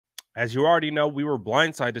As you already know, we were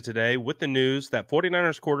blindsided today with the news that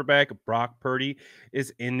 49ers quarterback Brock Purdy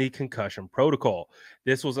is in the concussion protocol.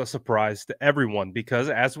 This was a surprise to everyone because,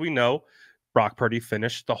 as we know, Brock Purdy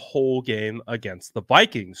finished the whole game against the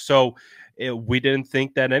Vikings. So we didn't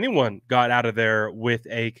think that anyone got out of there with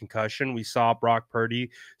a concussion. We saw Brock Purdy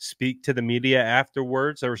speak to the media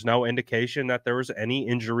afterwards. There was no indication that there was any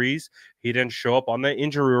injuries. He didn't show up on the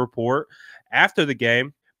injury report after the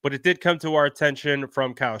game. But it did come to our attention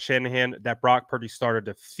from Kyle Shanahan that Brock Purdy started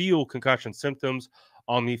to feel concussion symptoms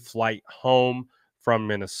on the flight home from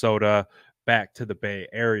Minnesota back to the Bay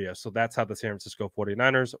Area. So that's how the San Francisco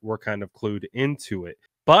 49ers were kind of clued into it.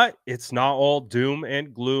 But it's not all doom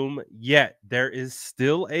and gloom yet. There is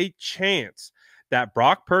still a chance that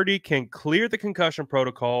Brock Purdy can clear the concussion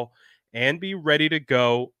protocol and be ready to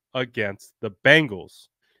go against the Bengals.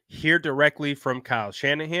 Hear directly from Kyle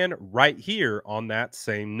Shanahan right here on that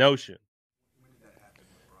same notion.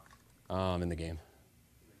 In the game.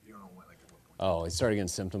 Oh, he started getting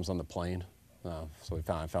symptoms on the plane. So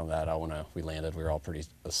I found that out when we landed. We were all pretty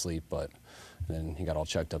asleep, but then he got all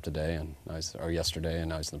checked up today or yesterday, and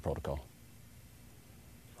now he's in the protocol.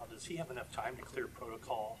 Does he have enough time to clear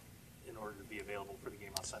protocol in order to be available for the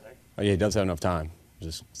game on Sunday? Oh, yeah, he does have enough time.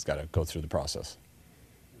 Just got to go through the process.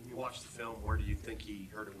 When you watch the film, where do you think he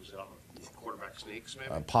hurt it? Was it on the quarterback sneaks,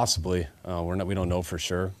 maybe? Possibly. We don't know for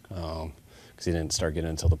sure because he didn't start getting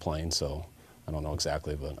until the plane, so I don't know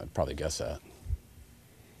exactly, but I'd probably guess that.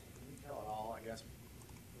 Can you tell at all, I guess,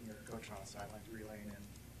 when you're coaching on the sidelines, relaying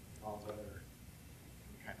in calls, whether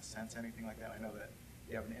can you kind of sense anything like that? I know that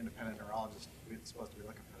you have an independent neurologist who's supposed to be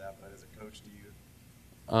looking for that, but as a coach, do you?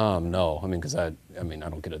 No, I mean, because I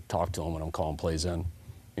don't get to talk to him when I'm calling plays in,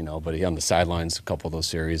 but he on the sidelines a couple of those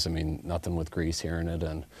series. I mean, nothing with Grease hearing it,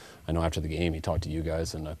 and I know after the game he talked to you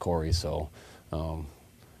guys and Corey, so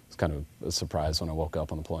it's kind of a surprise when I woke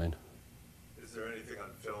up on the plane. Is there anything on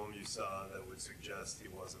film you saw that would suggest he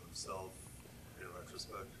wasn't himself in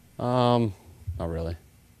retrospect? Not really.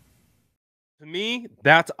 To me,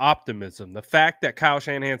 that's optimism. The fact that Kyle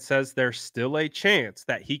Shanahan says there's still a chance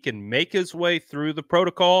that he can make his way through the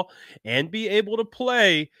protocol and be able to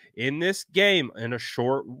play in this game in a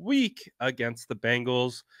short week against the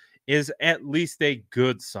Bengals is at least a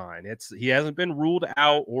good sign. He hasn't been ruled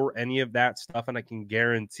out or any of that stuff, and I can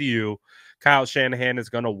guarantee you Kyle Shanahan is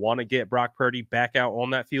going to want to get Brock Purdy back out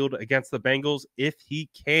on that field against the Bengals if he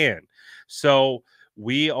can. So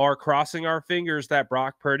we are crossing our fingers that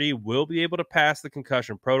Brock Purdy will be able to pass the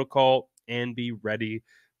concussion protocol and be ready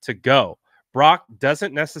to go. Brock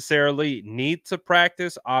doesn't necessarily need to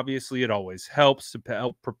practice. Obviously, it always helps to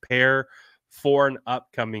help prepare for an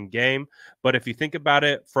upcoming game. But if you think about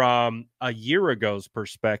it from a year ago's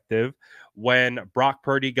perspective, when Brock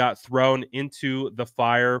Purdy got thrown into the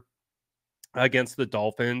fire against the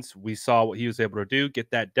Dolphins, we saw what he was able to do,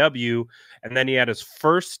 get that W, and then he had his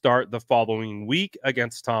first start the following week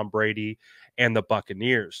against Tom Brady and the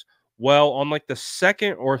Buccaneers. Well, on like the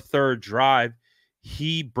second or third drive,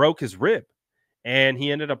 he broke his rib and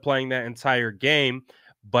he ended up playing that entire game.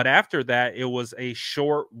 But after that, it was a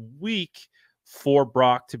short week for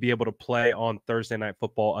Brock to be able to play on Thursday Night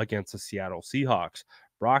Football against the Seattle Seahawks.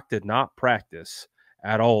 Brock did not practice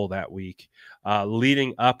at all that week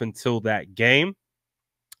leading up until that game.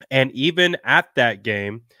 And even at that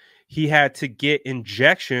game, he had to get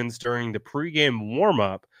injections during the pregame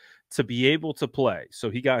warm-up to be able to play. So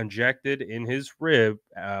he got injected in his rib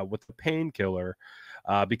with a painkiller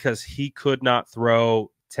because he could not throw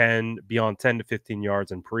beyond 10 to 15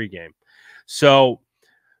 yards in pregame. So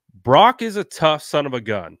Brock is a tough son of a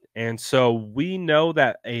gun. And so we know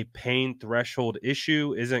that a pain threshold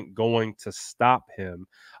issue isn't going to stop him.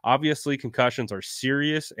 Obviously, concussions are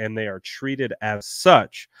serious and they are treated as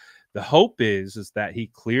such. The hope is that he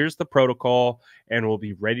clears the protocol and will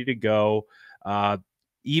be ready to go,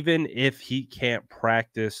 even if he can't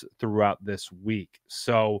practice throughout this week.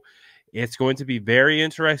 So it's going to be very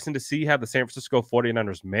interesting to see how the San Francisco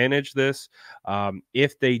 49ers manage this.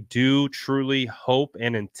 If they do truly hope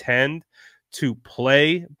and intend to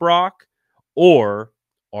play Brock, or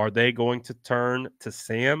are they going to turn to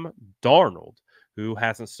Sam Darnold, who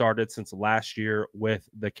hasn't started since last year with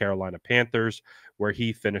the Carolina Panthers, where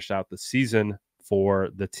he finished out the season for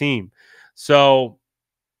the team. So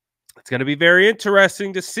it's going to be very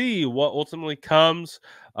interesting to see what ultimately comes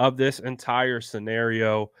of this entire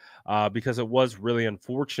scenario, because it was really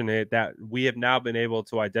unfortunate that we have now been able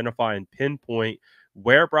to identify and pinpoint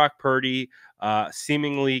where Brock Purdy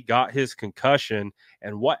seemingly got his concussion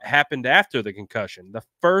and what happened after the concussion. The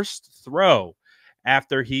first throw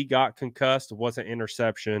after he got concussed was an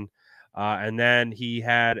interception. And then he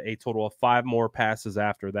had a total of 5 more passes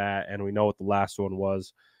after that. And we know what the last one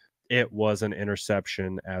was. It was an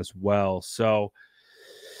interception as well. So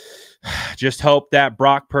just hope that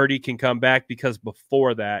Brock Purdy can come back, because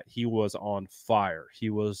before that he was on fire. He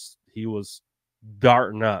was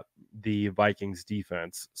darting up the Vikings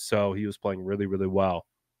defense. So he was playing really, really well.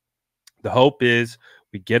 The hope is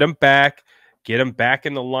we get him back in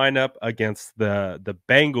the lineup against the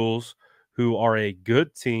Bengals, who are a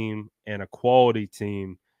good team and a quality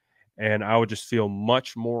team. And I would just feel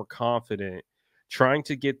much more confident trying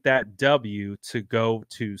to get that W to go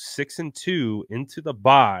to 6-2 into the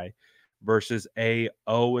bye versus a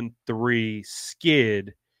 0-3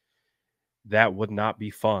 skid. That would not be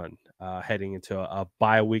fun heading into a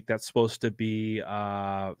bye week. That's supposed to be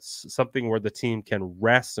something where the team can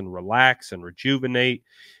rest and relax and rejuvenate.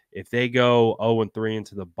 If they go 0-3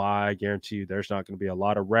 into the bye, I guarantee you there's not going to be a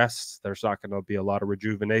lot of rest. There's not going to be a lot of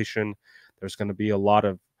rejuvenation. There's going to be a lot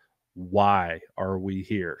of why are we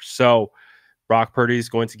here? So Brock Purdy is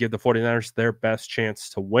going to give the 49ers their best chance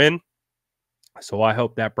to win. So I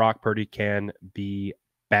hope that Brock Purdy can be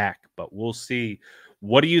back, but we'll see.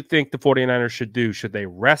 What do you think the 49ers should do? Should they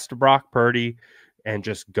rest Brock Purdy and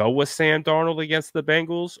just go with Sam Darnold against the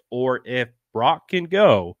Bengals? Or if Brock can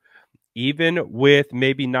go, even with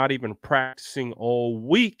maybe not even practicing all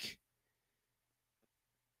week,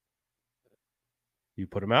 you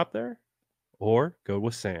put him out there or go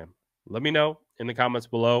with Sam? Let me know in the comments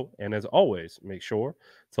below. And as always, make sure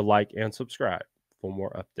to like and subscribe for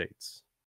more updates.